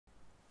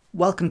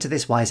Welcome to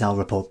this YSL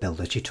Report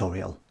Builder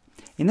tutorial.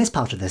 In this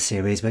part of the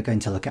series, we're going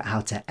to look at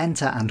how to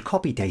enter and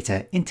copy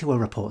data into a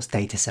report's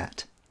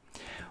dataset.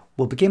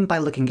 We'll begin by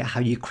looking at how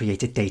you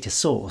create a data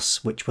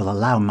source, which will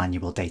allow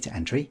manual data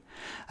entry,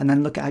 and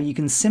then look at how you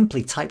can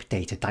simply type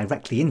data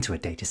directly into a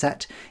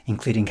dataset,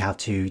 including how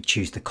to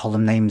choose the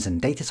column names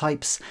and data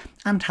types,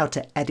 and how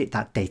to edit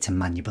that data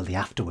manually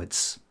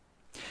afterwards.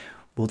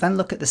 We'll then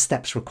look at the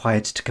steps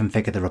required to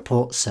configure the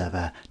report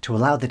server to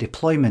allow the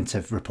deployment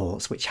of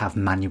reports which have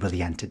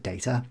manually entered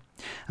data.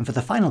 And for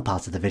the final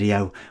part of the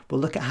video, we'll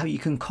look at how you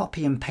can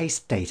copy and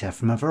paste data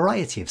from a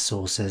variety of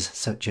sources,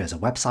 such as a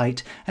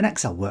website, an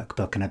Excel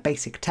workbook, and a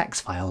basic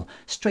text file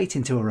straight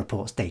into a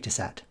report's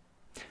dataset.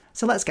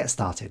 So let's get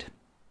started.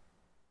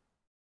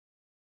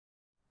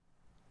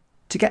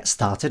 To get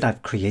started,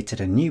 I've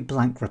created a new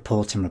blank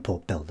report in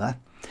Report Builder.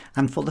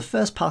 And for the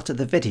first part of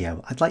the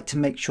video, I'd like to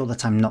make sure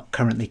that I'm not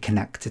currently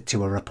connected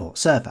to a report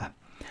server.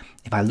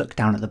 If I look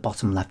down at the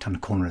bottom left-hand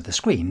corner of the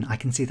screen, I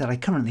can see that I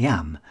currently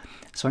am.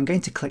 So I'm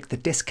going to click the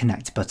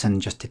disconnect button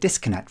just to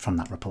disconnect from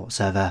that report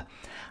server,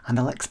 and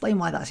I'll explain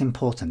why that's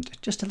important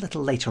just a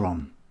little later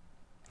on.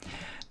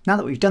 Now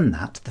that we've done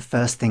that, the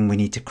first thing we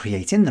need to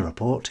create in the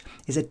report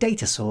is a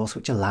data source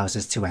which allows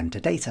us to enter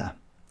data.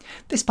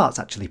 This part's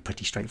actually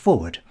pretty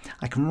straightforward.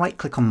 I can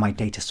right-click on my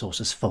data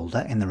sources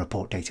folder in the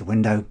report data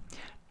window,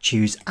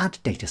 choose Add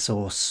Data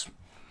Source.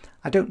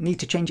 I don't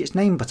need to change its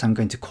name, but I'm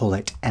going to call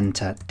it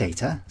Enter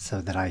Data so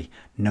that I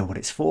know what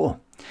it's for.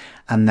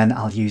 And then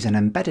I'll use an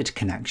embedded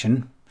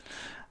connection.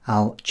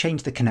 I'll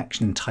change the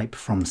connection type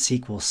from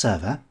SQL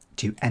Server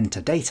to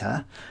Enter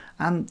Data,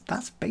 and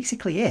that's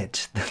basically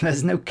it.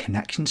 There's no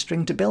connection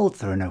string to build,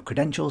 there are no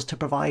credentials to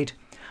provide.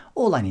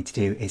 All I need to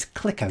do is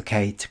click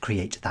OK to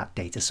create that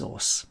data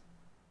source.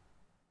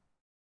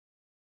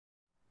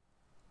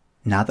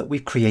 Now that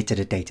we've created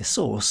a data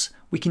source,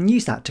 we can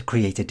use that to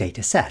create a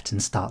data set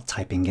and start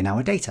typing in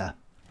our data.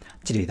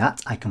 To do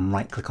that, I can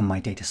right-click on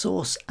my data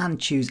source and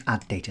choose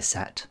Add Data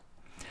Set.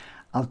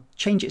 I'll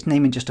change its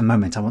name in just a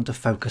moment. I want to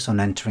focus on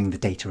entering the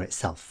data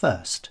itself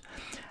first.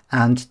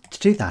 And to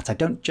do that, I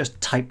don't just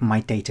type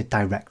my data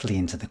directly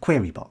into the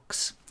query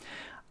box.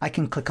 I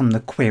can click on the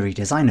Query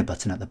Designer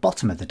button at the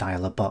bottom of the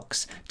dialog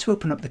box to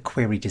open up the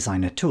Query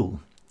Designer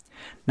tool.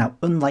 Now,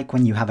 unlike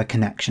when you have a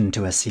connection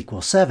to a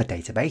SQL Server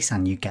database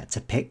and you get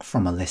to pick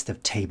from a list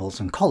of tables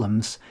and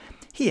columns,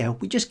 here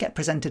we just get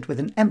presented with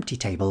an empty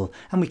table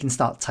and we can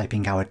start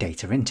typing our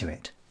data into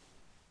it.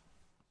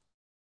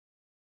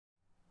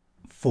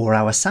 For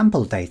our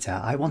sample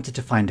data, I wanted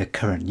to find a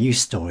current news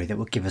story that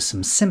would give us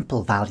some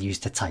simple values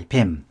to type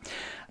in.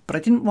 But I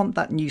didn't want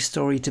that news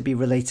story to be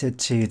related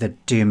to the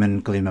doom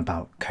and gloom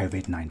about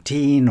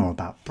COVID-19 or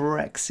about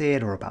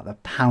Brexit or about the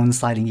pound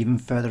sliding even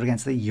further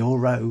against the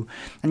euro.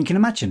 And you can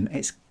imagine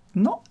it's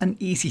not an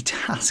easy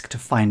task to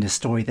find a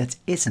story that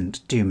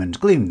isn't doom and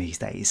gloom these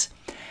days.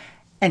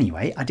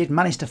 Anyway, I did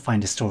manage to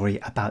find a story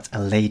about a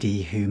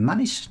lady who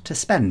managed to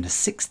spend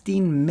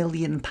 £16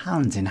 million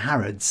in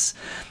Harrods.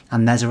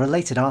 And there's a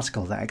related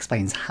article that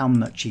explains how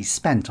much she's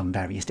spent on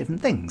various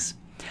different things.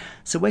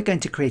 So we're going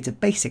to create a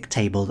basic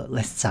table that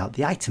lists out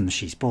the items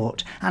she's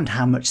bought and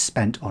how much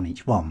spent on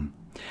each one.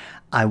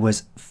 I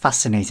was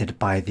fascinated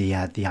by the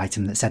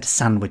item that said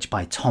sandwich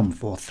by Tom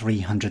for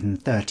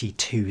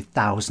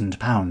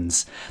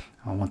 £332,000.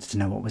 I wanted to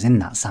know what was in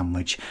that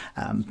sandwich,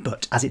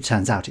 but as it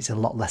turns out, it's a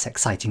lot less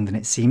exciting than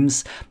it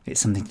seems. It's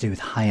something to do with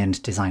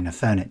high-end designer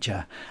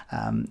furniture.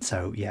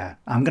 So yeah,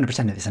 I'm going to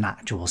pretend that it's an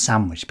actual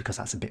sandwich because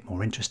that's a bit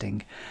more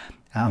interesting.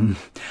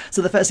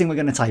 So the first thing we're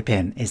going to type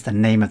in is the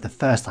name of the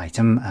first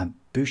item,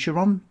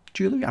 Boucheron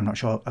jewellery. I'm not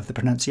sure of the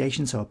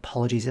pronunciation, so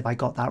apologies if I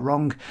got that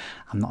wrong.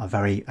 I'm not a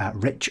very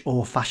rich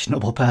or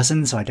fashionable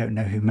person, so I don't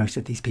know who most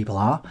of these people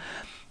are.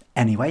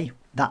 Anyway,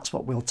 that's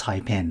what we'll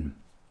type in.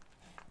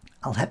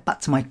 I'll head back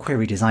to my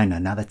query designer.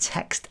 Now the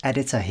text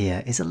editor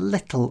here is a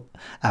little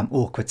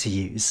awkward to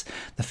use.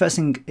 The first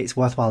thing it's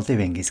worthwhile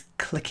doing is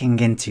clicking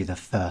into the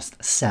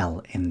first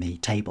cell in the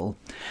table.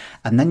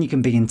 And then you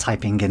can begin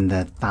typing in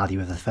the value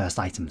of the first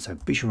item. So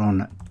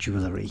Boucheron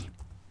jewellery.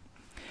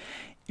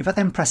 If I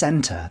then press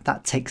enter,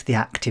 that takes the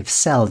active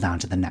cell down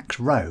to the next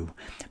row,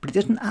 but it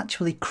doesn't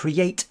actually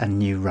create a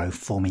new row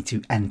for me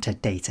to enter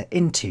data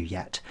into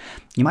yet.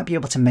 You might be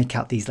able to make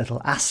out these little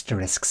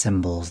asterisk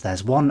symbols.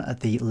 There's one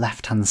at the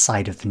left-hand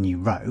side of the new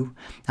row,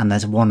 and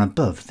there's one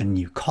above the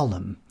new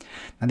column.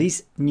 Now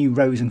these new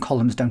rows and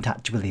columns don't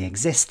actually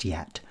exist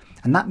yet,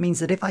 and that means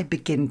that if I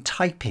begin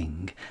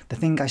typing, the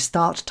thing I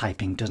start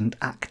typing doesn't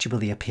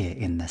actually appear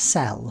in the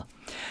cell.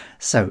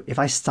 So if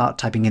I start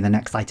typing in the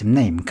next item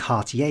name,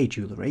 Cartier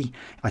jewellery,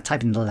 if I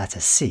type in the letter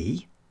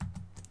C,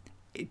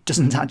 it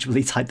doesn't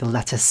actually type the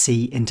letter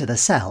C into the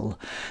cell.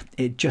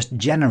 It just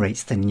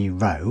generates the new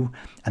row.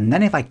 And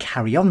then if I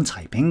carry on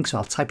typing, so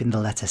I'll type in the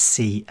letter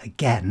C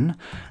again.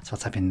 So I'll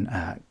type in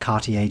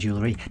Cartier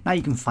jewellery. Now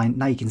you can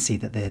see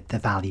that the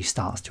value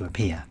starts to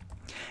appear.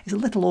 It's a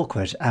little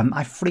awkward.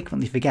 I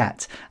frequently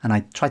forget, and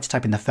I try to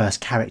type in the first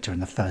character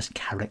and the first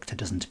character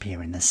doesn't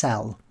appear in the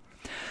cell.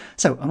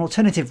 So an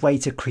alternative way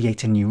to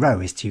create a new row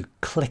is to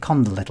click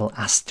on the little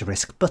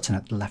asterisk button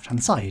at the left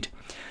hand side.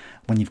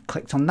 When you've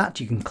clicked on that,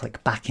 you can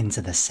click back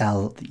into the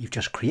cell that you've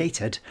just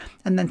created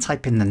and then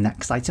type in the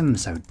next item.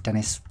 So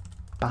Dennis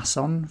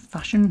Basson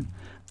Fashion,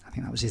 I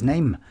think that was his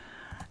name.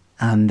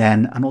 And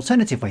then an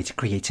alternative way to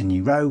create a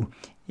new row,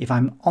 if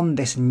I'm on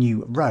this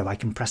new row, I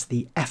can press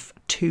the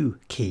F2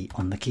 key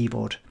on the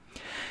keyboard.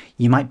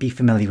 You might be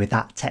familiar with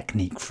that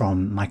technique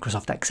from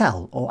Microsoft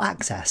Excel or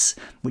Access,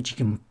 which you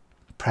can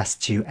press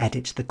to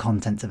edit the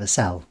contents of a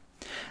cell.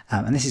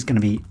 And this is going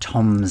to be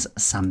Tom's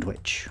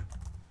sandwich.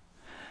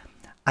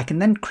 I can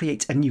then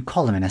create a new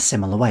column in a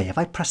similar way. If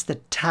I press the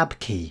Tab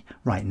key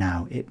right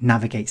now, it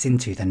navigates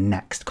into the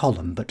next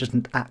column, but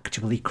doesn't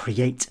actually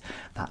create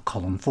that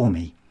column for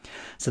me.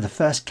 So the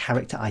first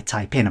character I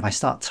type in, if I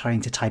start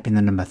trying to type in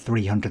the number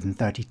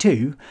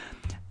 332,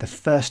 the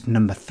first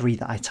number 3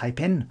 that I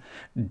type in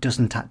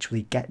doesn't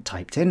actually get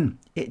typed in.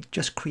 It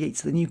just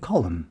creates the new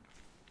column.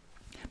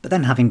 But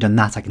then having done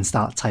that, I can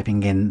start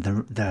typing in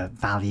the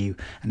value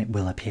and it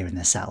will appear in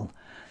the cell.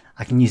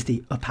 I can use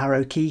the up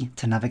arrow key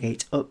to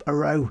navigate up a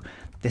row.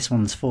 This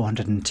one's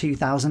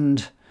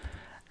 402,000.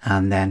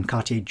 And then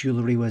Cartier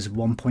jewellery was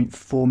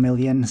 1.4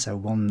 million, so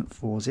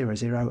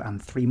 1400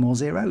 and 3 more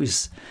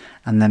zeros.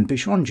 And then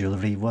Boucheron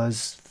jewellery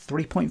was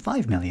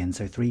 3.5 million,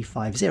 so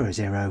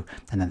 3500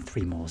 and then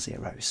 3 more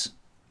zeros.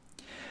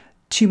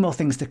 2 more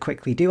things to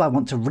quickly do. I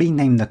want to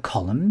rename the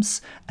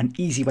columns. An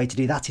easy way to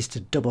do that is to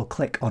double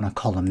click on a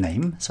column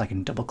name. So I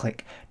can double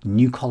click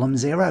new column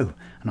 0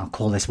 and I'll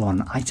call this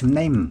one item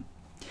name.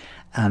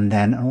 And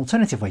then an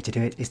alternative way to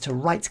do it is to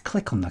right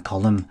click on the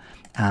column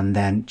and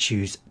then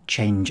choose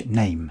change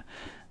name.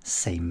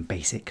 Same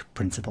basic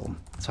principle.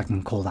 So I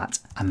can call that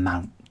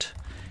amount.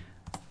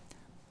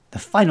 The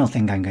final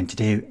thing I'm going to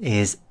do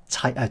is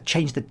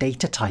change the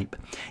data type.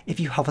 If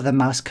you hover the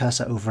mouse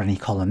cursor over any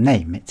column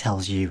name, it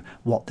tells you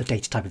what the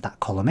data type of that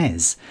column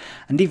is.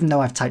 And even though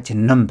I've typed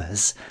in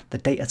numbers, the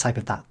data type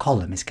of that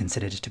column is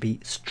considered to be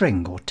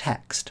string or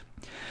text.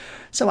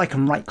 So I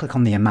can right click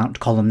on the amount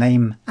column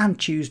name and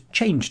choose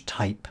change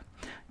type.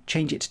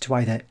 Change it to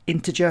either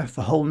integer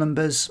for whole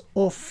numbers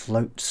or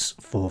floats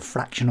for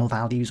fractional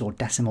values or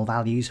decimal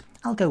values.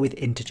 I'll go with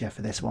integer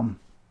for this one.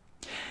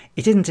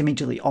 It isn't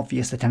immediately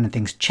obvious that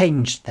anything's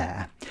changed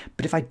there,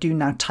 but if I do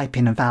now type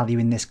in a value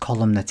in this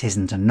column that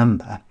isn't a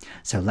number,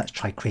 so let's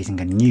try creating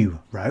a new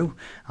row.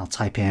 I'll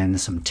type in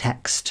some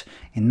text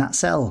in that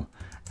cell,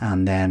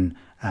 and then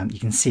you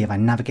can see if I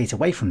navigate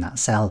away from that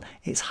cell,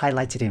 it's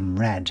highlighted in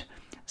red.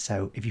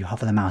 So if you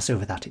hover the mouse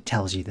over that, it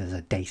tells you there's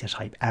a data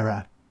type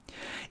error.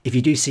 If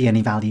you do see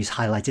any values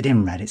highlighted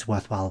in red, it's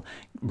worthwhile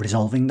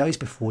resolving those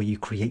before you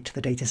create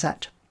the data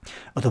set.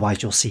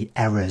 Otherwise, you'll see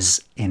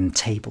errors in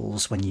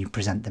tables when you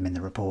present them in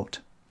the report.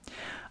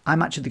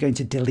 I'm actually going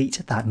to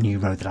delete that new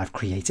row that I've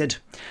created.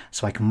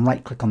 So I can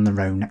right click on the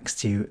row next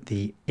to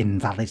the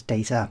invalid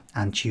data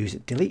and choose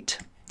delete.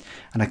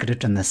 And I could have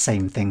done the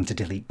same thing to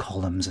delete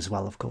columns as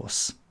well, of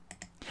course.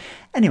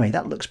 Anyway,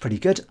 that looks pretty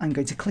good. I'm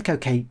going to click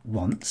OK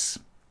once.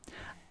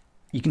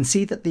 You can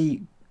see that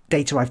the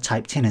data I've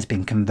typed in has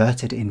been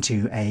converted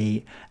into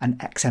an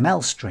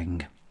XML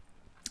string.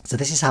 So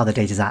this is how the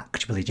data is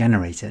actually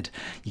generated.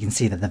 You can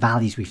see that the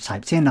values we've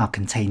typed in are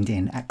contained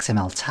in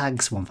XML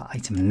tags, one for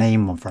item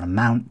name, one for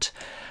amount.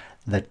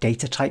 The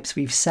data types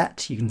we've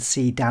set, you can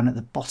see down at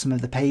the bottom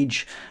of the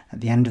page,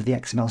 at the end of the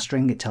XML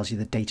string, it tells you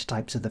the data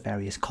types of the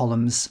various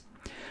columns.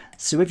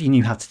 So if you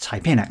knew how to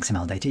type in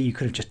XML data, you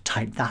could have just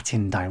typed that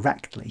in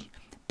directly.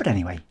 But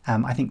anyway,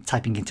 I think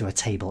typing into a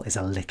table is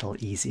a little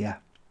easier.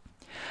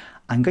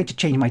 I'm going to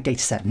change my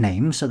dataset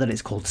name so that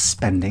it's called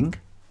spending,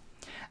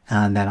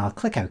 and then I'll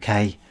click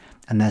OK,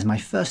 and there's my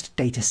first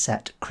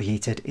dataset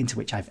created into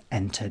which I've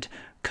entered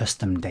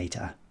custom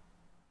data.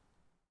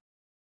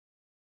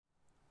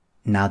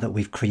 Now that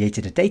we've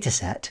created a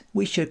dataset,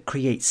 we should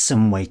create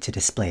some way to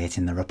display it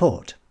in the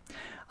report.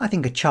 I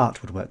think a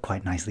chart would work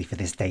quite nicely for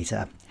this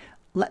data.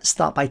 Let's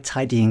start by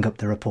tidying up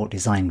the report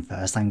design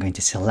first. I'm going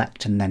to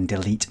select and then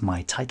delete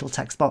my title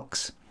text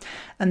box.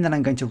 And then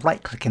I'm going to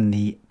right click in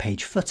the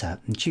page footer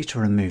and choose to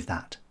remove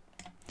that.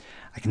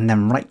 I can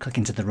then right click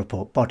into the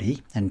report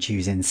body and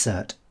choose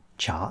insert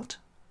chart.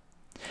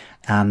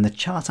 And the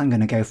chart I'm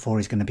going to go for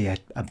is going to be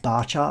a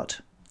bar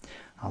chart.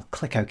 I'll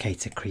click OK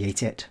to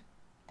create it.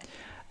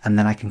 And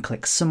then I can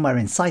click somewhere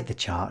inside the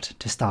chart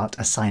to start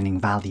assigning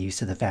values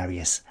to the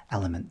various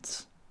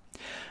elements.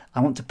 I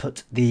want to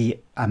put the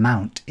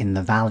amount in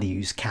the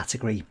values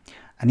category.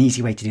 An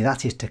easy way to do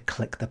that is to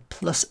click the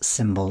plus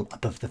symbol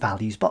above the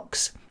values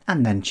box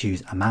and then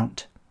choose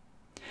amount.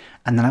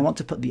 And then I want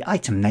to put the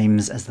item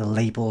names as the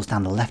labels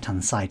down the left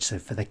hand side. So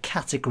for the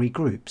category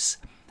groups,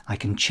 I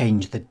can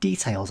change the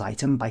details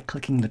item by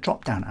clicking the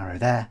drop down arrow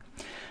there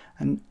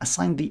and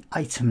assign the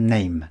item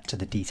name to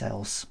the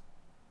details.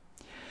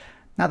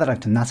 Now that I've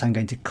done that, I'm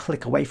going to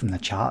click away from the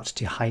chart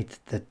to hide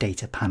the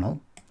data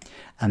panel.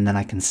 And then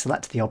I can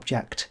select the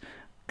object,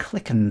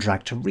 click and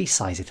drag to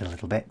resize it a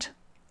little bit,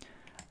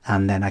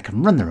 and then I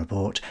can run the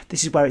report.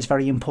 This is where it's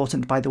very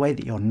important, by the way,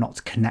 that you're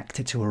not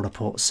connected to a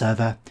report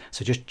server.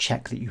 So just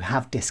check that you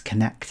have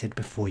disconnected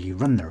before you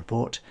run the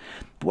report.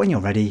 But when you're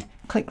ready,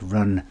 click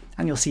Run,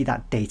 and you'll see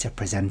that data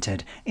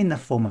presented in the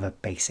form of a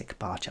basic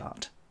bar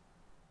chart.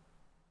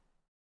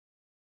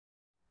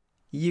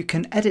 You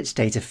can edit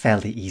data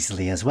fairly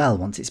easily as well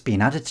once it's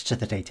been added to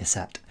the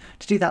dataset.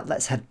 To do that,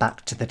 let's head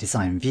back to the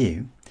design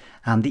view.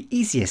 And the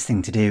easiest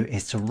thing to do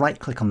is to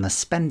right-click on the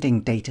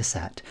spending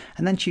dataset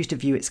and then choose to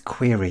view its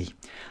query.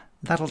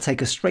 That'll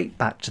take us straight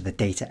back to the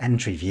data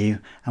entry view,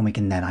 and we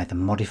can then either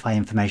modify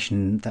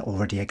information that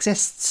already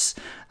exists,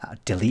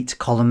 delete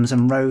columns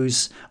and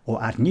rows,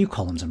 or add new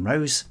columns and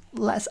rows.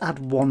 Let's add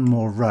one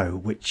more row,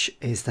 which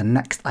is the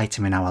next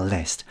item in our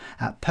list,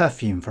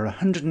 perfume for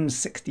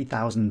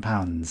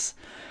 £160,000.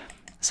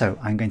 So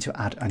I'm going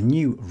to add a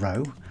new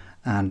row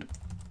and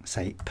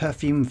say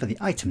perfume for the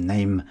item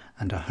name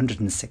and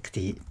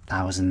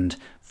 160,000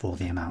 for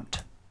the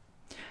amount.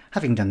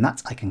 Having done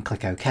that, I can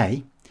click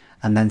OK,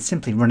 and then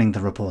simply running the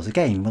report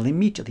again will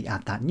immediately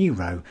add that new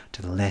row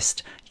to the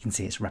list. You can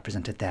see it's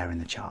represented there in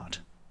the chart.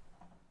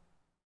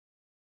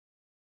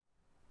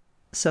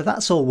 So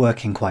that's all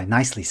working quite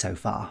nicely so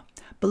far,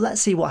 but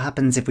let's see what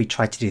happens if we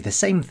try to do the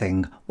same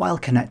thing while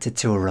connected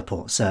to a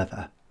report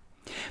server.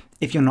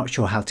 If you're not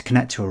sure how to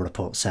connect to a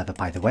report server,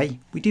 by the way,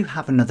 we do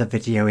have another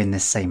video in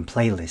this same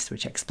playlist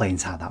which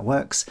explains how that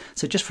works,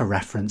 so just for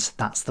reference,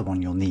 that's the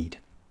one you'll need.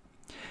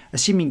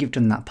 Assuming you've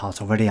done that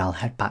part already, I'll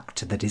head back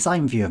to the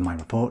design view of my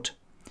report.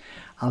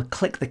 I'll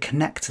click the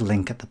Connect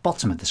link at the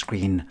bottom of the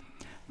screen,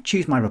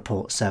 choose my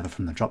report server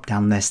from the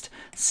drop-down list,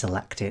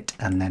 select it,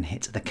 and then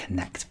hit the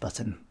Connect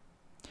button.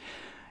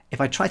 If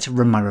I try to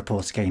run my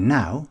report again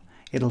now,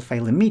 it'll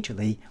fail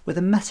immediately with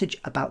a message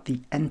about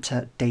the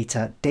Enter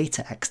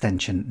Data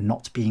extension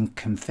not being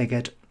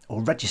configured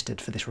or registered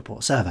for this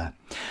report server.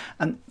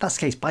 And that's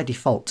the case by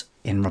default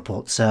in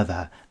report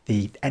server.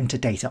 The Enter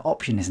Data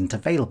option isn't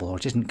available or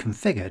it isn't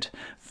configured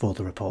for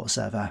the report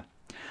server.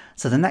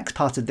 So the next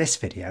part of this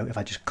video, if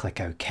I just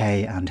click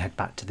OK and head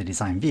back to the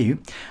design view,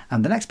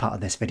 and the next part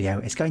of this video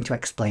is going to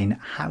explain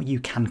how you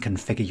can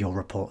configure your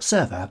report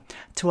server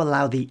to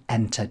allow the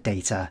Enter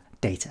Data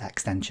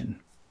extension.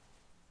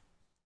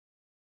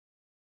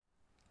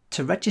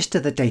 To register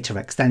the data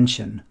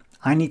extension,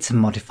 I need to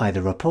modify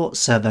the report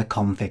server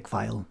config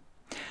file.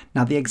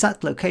 Now the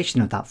exact location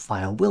of that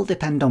file will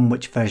depend on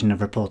which version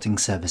of reporting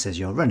services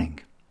you're running.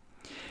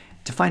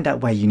 To find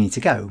out where you need to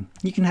go,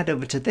 you can head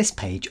over to this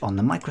page on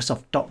the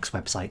Microsoft Docs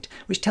website,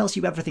 which tells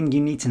you everything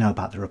you need to know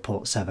about the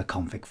report server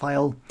config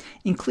file,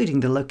 including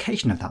the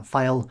location of that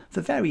file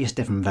for various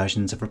different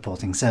versions of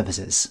reporting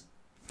services.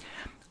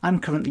 I'm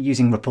currently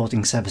using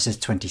Reporting Services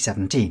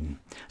 2017,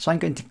 so I'm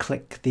going to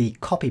click the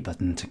Copy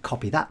button to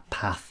copy that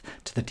path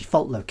to the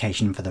default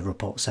location for the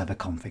report server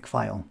config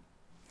file.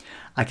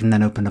 I can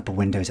then open up a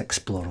Windows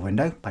Explorer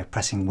window by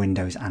pressing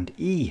Windows and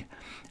E,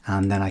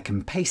 and then I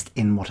can paste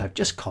in what I've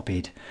just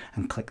copied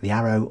and click the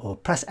arrow or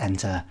press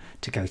Enter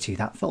to go to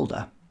that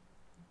folder.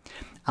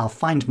 I'll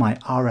find my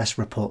RS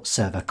report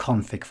server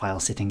config file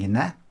sitting in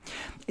there.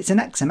 It's an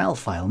XML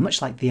file,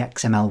 much like the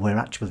XML we're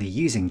actually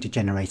using to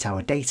generate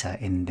our data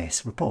in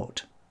this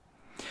report.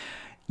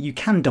 You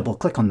can double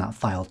click on that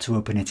file to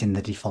open it in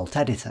the default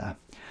editor.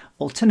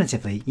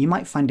 Alternatively, you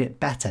might find it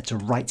better to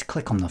right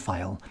click on the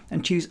file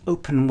and choose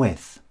Open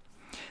With.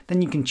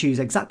 Then you can choose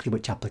exactly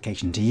which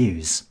application to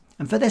use.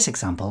 And for this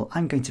example,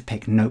 I'm going to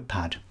pick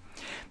Notepad.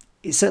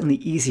 It's certainly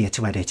easier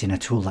to edit in a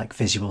tool like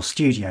Visual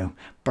Studio,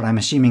 but I'm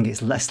assuming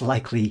it's less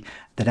likely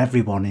that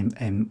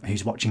everyone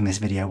who's watching this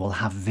video will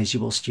have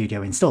Visual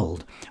Studio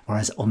installed,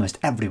 whereas almost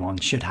everyone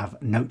should have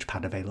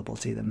Notepad available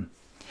to them.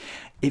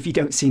 If you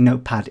don't see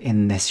Notepad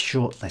in this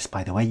shortlist,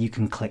 by the way, you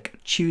can click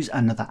Choose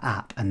Another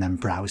App and then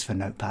browse for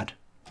Notepad.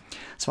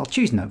 So I'll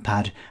choose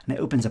Notepad and it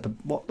opens up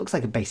what looks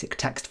like a basic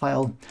text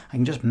file. I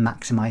can just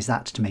maximize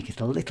that to make it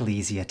a little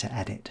easier to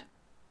edit.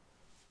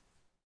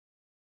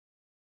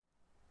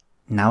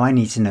 Now I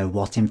need to know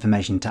what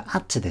information to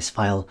add to this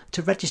file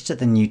to register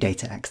the new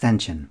data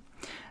extension.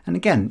 And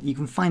again, you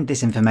can find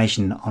this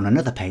information on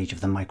another page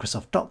of the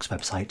Microsoft Docs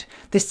website,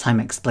 this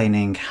time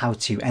explaining how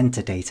to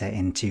enter data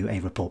into a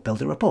Report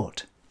Builder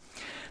report.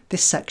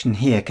 This section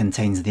here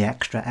contains the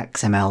extra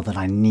XML that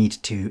I need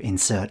to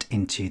insert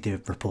into the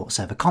report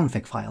server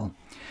config file.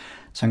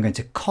 So I'm going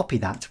to copy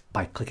that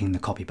by clicking the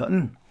Copy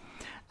button,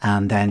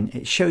 and then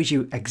it shows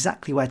you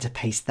exactly where to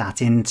paste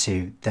that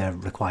into the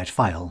required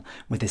file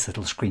with this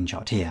little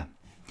screenshot here.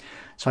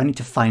 So I need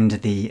to find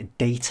the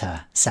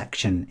data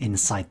section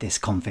inside this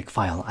config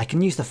file. I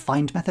can use the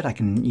find method, I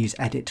can use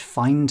edit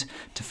find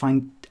to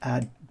find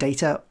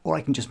data, or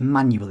I can just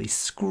manually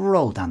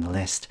scroll down the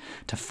list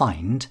to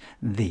find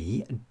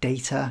the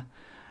data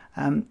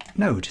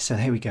node. So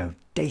here we go,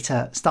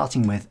 data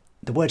starting with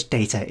the word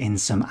data in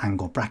some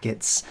angle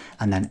brackets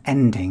and then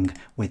ending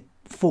with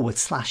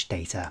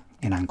 /data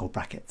in angle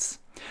brackets.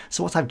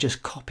 So what I've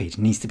just copied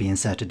needs to be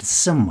inserted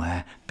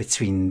somewhere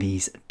between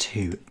these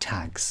two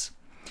tags.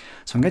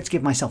 So I'm going to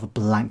give myself a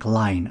blank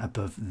line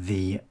above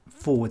the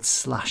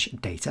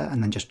 /data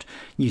and then just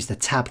use the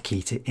tab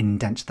key to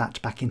indent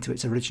that back into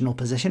its original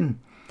position.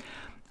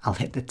 I'll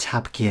hit the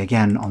tab key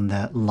again on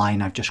the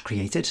line I've just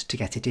created to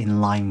get it in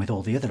line with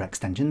all the other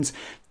extensions.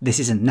 This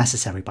isn't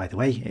necessary, by the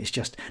way, it's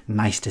just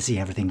nice to see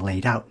everything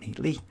laid out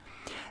neatly.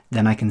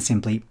 Then I can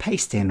simply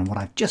paste in what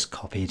I've just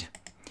copied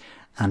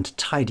and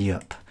tidy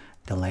up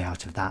the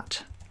layout of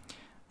that.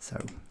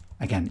 So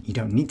again, you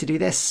don't need to do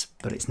this,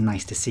 but it's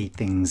nice to see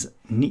things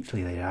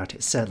neatly laid out.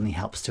 It certainly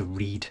helps to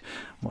read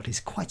what is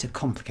quite a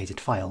complicated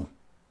file.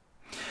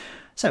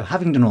 So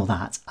having done all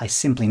that, I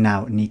simply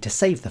now need to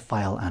save the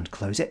file and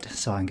close it.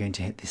 So I'm going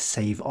to hit the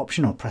save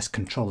option or press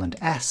Ctrl and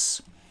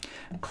S,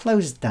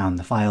 close down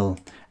the file,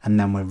 and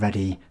then we're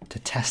ready to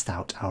test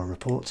out our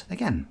report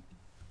again.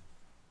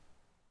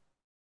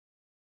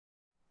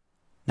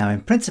 Now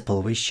in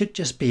principle, we should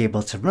just be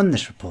able to run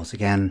this report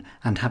again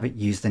and have it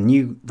use the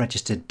new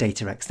registered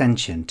data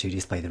extension to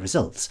display the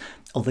results.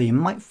 Although you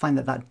might find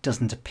that that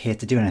doesn't appear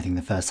to do anything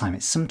the first time.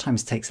 It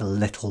sometimes takes a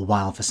little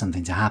while for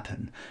something to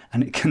happen,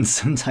 and it can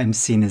sometimes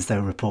seem as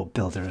though Report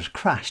Builder has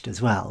crashed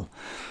as well.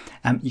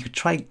 You could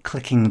try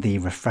clicking the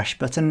refresh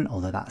button,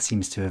 although that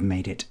seems to have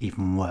made it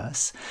even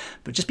worse.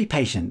 But just be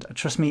patient.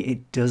 Trust me,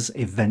 it does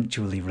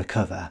eventually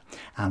recover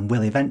and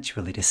will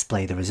eventually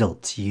display the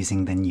results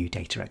using the new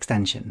data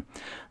extension.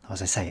 Though,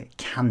 as I say, it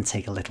can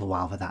take a little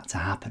while for that to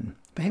happen.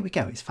 But here we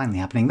go, it's finally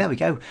happening. There we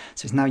go.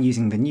 So it's now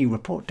using the new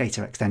report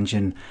data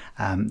extension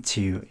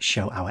to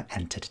show our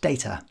entered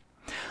data.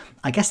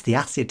 I guess the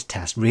acid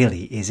test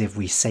really is if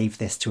we save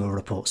this to a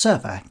report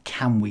server,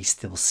 can we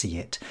still see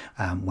it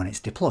when it's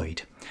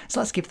deployed? So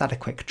let's give that a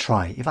quick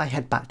try. If I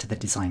head back to the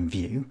design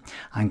view,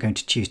 I'm going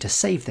to choose to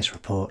save this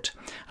report,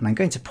 and I'm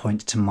going to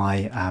point to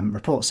my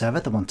report server,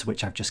 the one to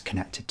which I've just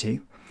connected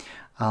to.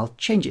 I'll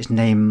change its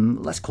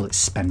name, let's call it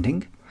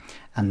Spending,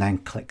 and then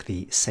click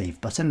the Save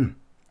button.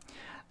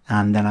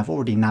 And then I've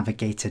already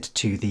navigated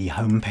to the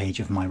home page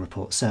of my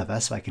report server,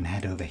 so I can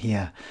head over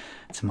here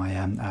to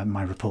my,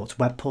 my reports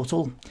web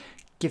portal,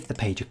 give the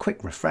page a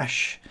quick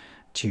refresh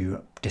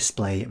to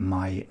display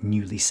my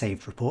newly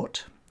saved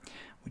report,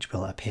 which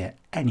will appear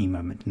any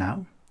moment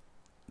now.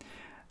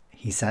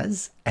 He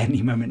says,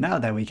 any moment now,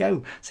 there we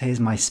go. So here's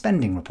my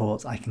spending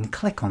report. I can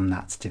click on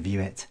that to view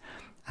it,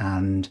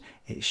 and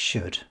it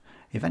should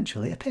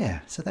eventually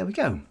appear. So there we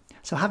go.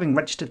 So having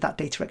registered that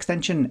data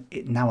extension,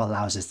 it now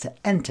allows us to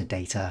enter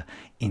data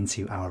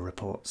into our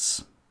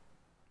reports.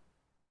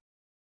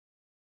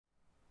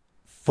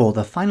 For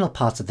the final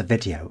part of the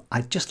video,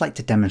 I'd just like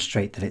to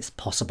demonstrate that it's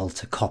possible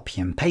to copy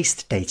and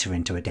paste data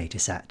into a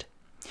dataset.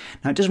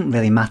 Now, it doesn't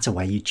really matter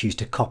where you choose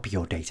to copy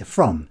your data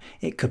from.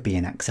 It could be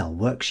an Excel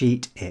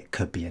worksheet, it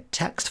could be a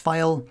text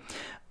file.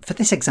 For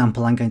this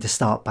example, I'm going to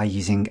start by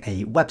using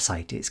a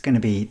website. It's going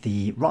to be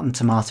the Rotten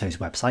Tomatoes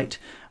website,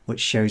 which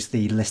shows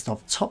the list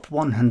of top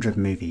 100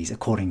 movies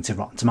according to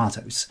Rotten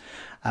Tomatoes.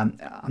 I'm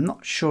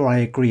not sure I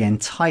agree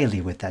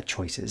entirely with their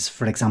choices.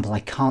 For example, I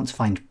can't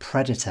find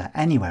Predator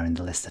anywhere in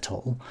the list at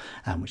all,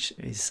 which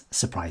is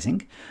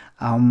surprising.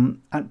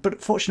 But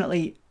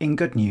fortunately, in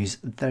good news,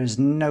 there's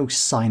no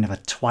sign of a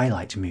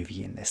Twilight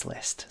movie in this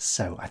list,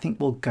 so I think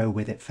we'll go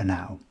with it for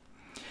now.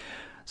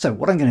 So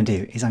what I'm going to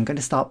do is I'm going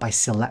to start by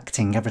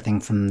selecting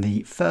everything from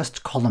the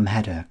first column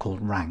header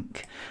called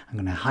rank. I'm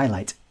going to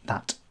highlight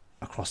that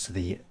across to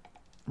the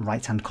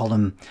right hand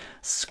column,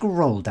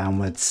 scroll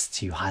downwards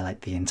to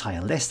highlight the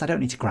entire list. I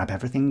don't need to grab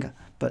everything,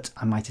 but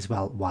I might as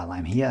well while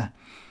I'm here.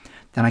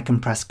 Then I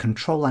can press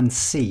Ctrl and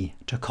C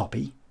to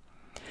copy.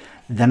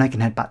 Then I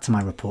can head back to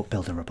my Report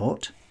Builder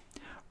report,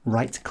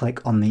 right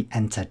click on the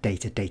Enter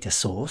Data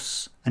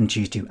source and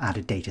choose to add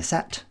a data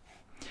set.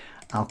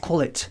 I'll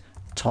call it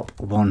Top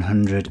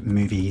 100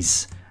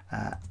 Movies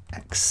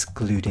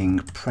excluding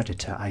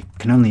Predator. I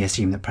can only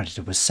assume that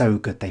Predator was so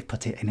good they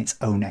put it in its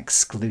own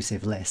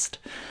exclusive list.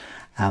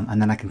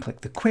 And then I can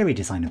click the Query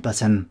Designer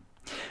button.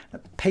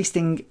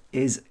 Pasting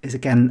is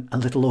again a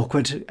little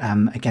awkward.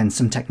 Again,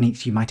 some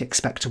techniques you might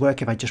expect to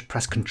work. If I just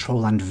press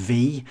Ctrl and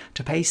V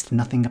to paste,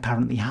 nothing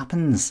apparently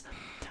happens.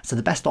 So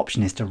the best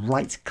option is to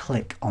right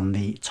click on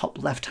the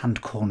top left hand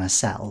corner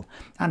cell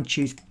and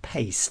choose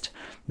Paste.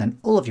 Then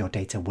all of your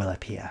data will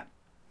appear.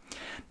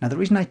 Now, the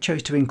reason I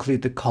chose to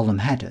include the column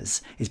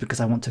headers is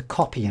because I want to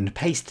copy and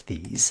paste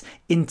these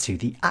into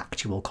the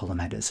actual column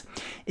headers.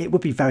 It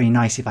would be very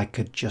nice if I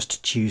could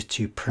just choose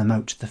to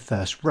promote the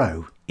first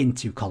row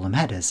into column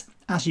headers,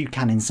 as you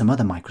can in some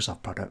other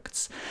Microsoft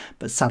products,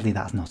 but sadly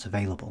that's not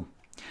available.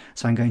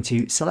 So I'm going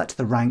to select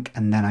the rank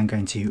and then I'm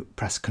going to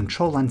press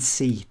Ctrl and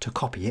C to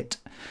copy it,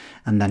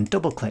 and then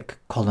double click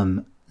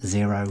column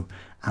 0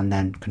 and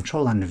then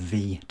Ctrl and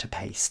V to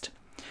paste.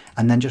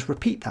 And then just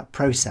repeat that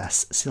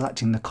process,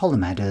 selecting the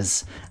column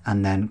headers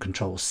and then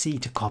Ctrl C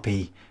to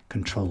copy,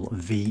 Ctrl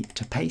V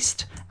to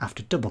paste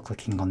after double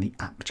clicking on the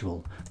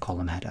actual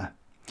column header.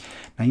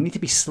 Now you need to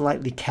be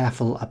slightly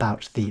careful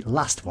about the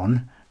last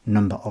one,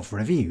 number of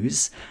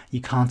reviews.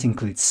 You can't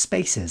include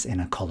spaces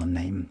in a column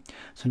name.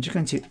 So I'm just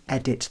going to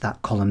edit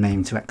that column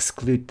name to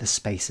exclude the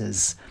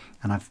spaces,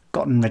 and I've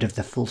gotten rid of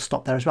the full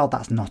stop there as well.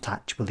 That's not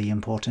actually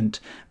important,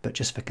 but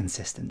just for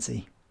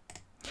consistency.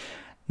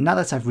 Now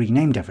that I've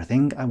renamed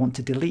everything, I want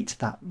to delete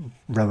that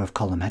row of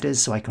column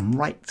headers, so I can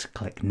right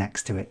click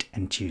next to it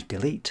and choose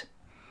delete.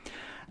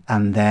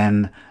 And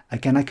then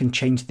again, I can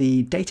change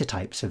the data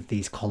types of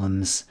these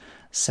columns.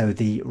 So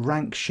the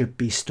rank should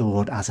be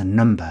stored as a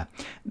number.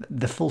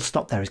 The full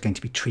stop there is going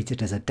to be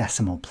treated as a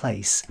decimal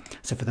place.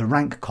 So for the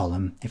rank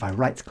column, if I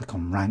right click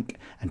on rank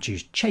and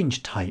choose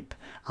change type,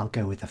 I'll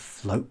go with a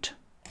float.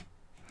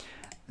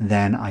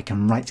 Then I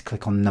can right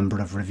click on number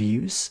of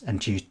reviews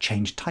and choose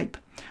change type,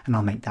 and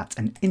I'll make that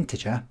an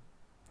integer.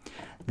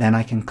 Then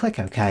I can click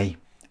OK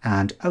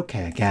and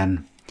OK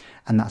again,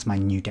 and that's my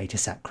new data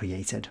set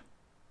created.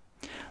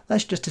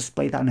 Let's just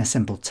display that in a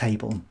simple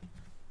table.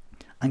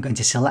 I'm going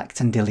to select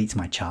and delete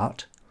my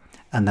chart,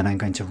 and then I'm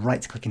going to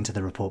right click into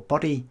the report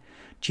body,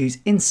 choose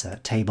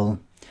insert table,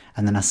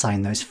 and then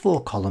assign those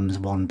 4 columns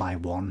one by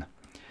one.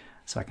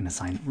 So I can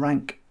assign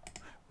rank,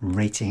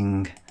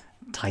 rating,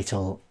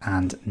 title,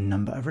 and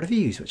number of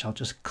reviews, which I'll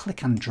just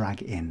click and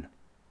drag in.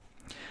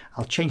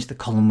 I'll change the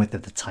column width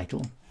of the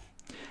title,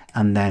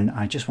 and then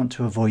I just want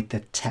to avoid the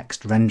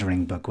text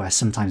rendering bug where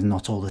sometimes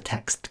not all the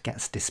text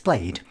gets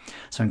displayed.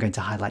 So I'm going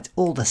to highlight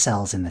all the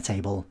cells in the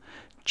table,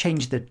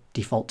 change the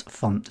default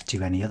font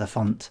to any other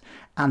font,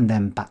 and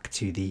then back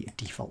to the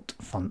default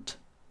font.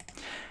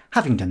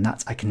 Having done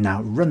that, I can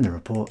now run the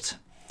report,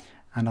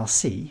 and I'll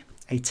see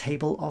a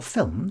table of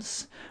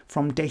films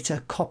from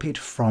data copied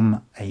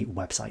from a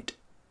website.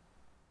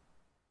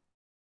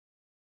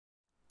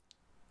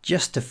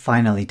 Just to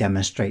finally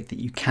demonstrate that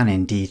you can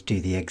indeed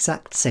do the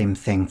exact same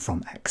thing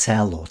from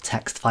Excel or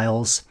text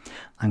files,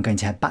 I'm going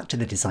to head back to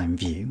the design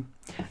view,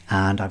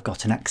 and I've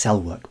got an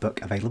Excel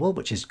workbook available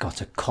which has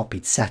got a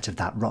copied set of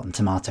that Rotten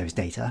Tomatoes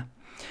data.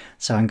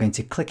 So I'm going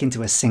to click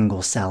into a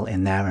single cell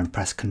in there and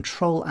press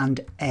Ctrl and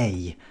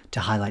A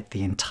to highlight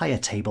the entire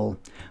table,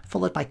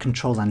 followed by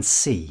Ctrl and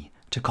C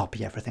to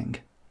copy everything.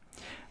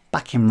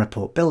 Back in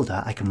Report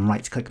Builder, I can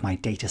right click my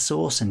data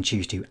source and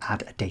choose to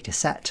add a data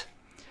set.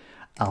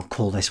 I'll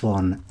call this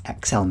one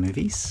Excel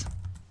Movies,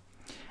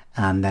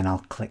 and then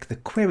I'll click the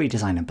Query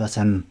Designer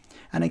button,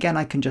 and again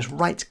I can just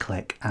right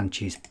click and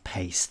choose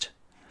Paste.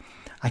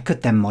 I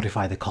could then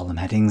modify the column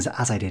headings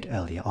as I did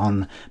earlier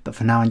on, but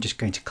for now I'm just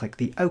going to click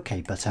the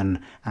OK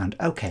button and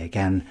OK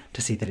again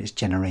to see that it's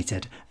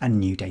generated a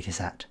new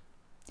dataset.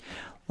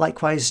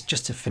 Likewise,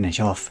 just to finish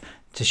off,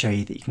 to show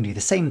you that you can do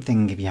the same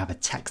thing if you have a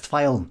text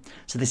file.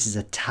 So this is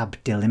a tab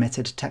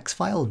delimited text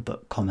file,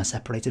 but comma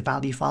separated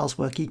value files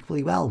work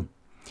equally well.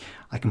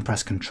 I can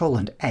press Ctrl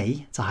and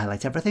A to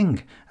highlight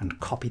everything and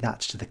copy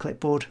that to the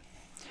clipboard.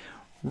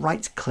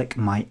 Right click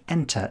my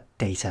Enter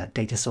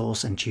data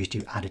source and choose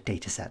to add a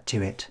data set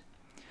to it.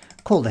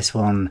 Call this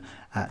one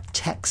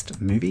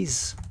Text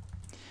Movies,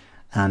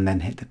 and then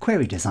hit the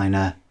Query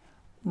Designer,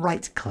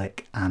 right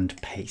click and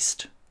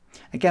paste.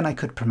 Again, I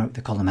could promote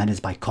the column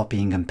headers by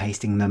copying and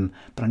pasting them,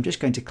 but I'm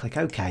just going to click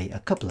OK a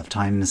couple of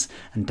times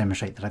and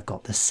demonstrate that I've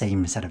got the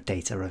same set of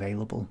data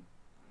available.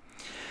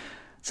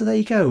 So there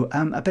you go,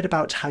 a bit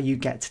about how you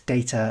get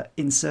data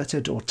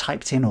inserted or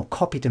typed in or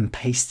copied and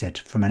pasted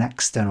from an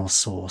external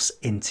source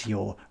into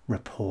your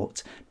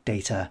report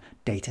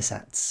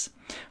datasets.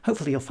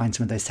 Hopefully you'll find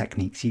some of those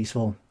techniques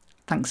useful.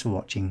 Thanks for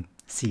watching.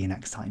 See you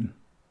next time.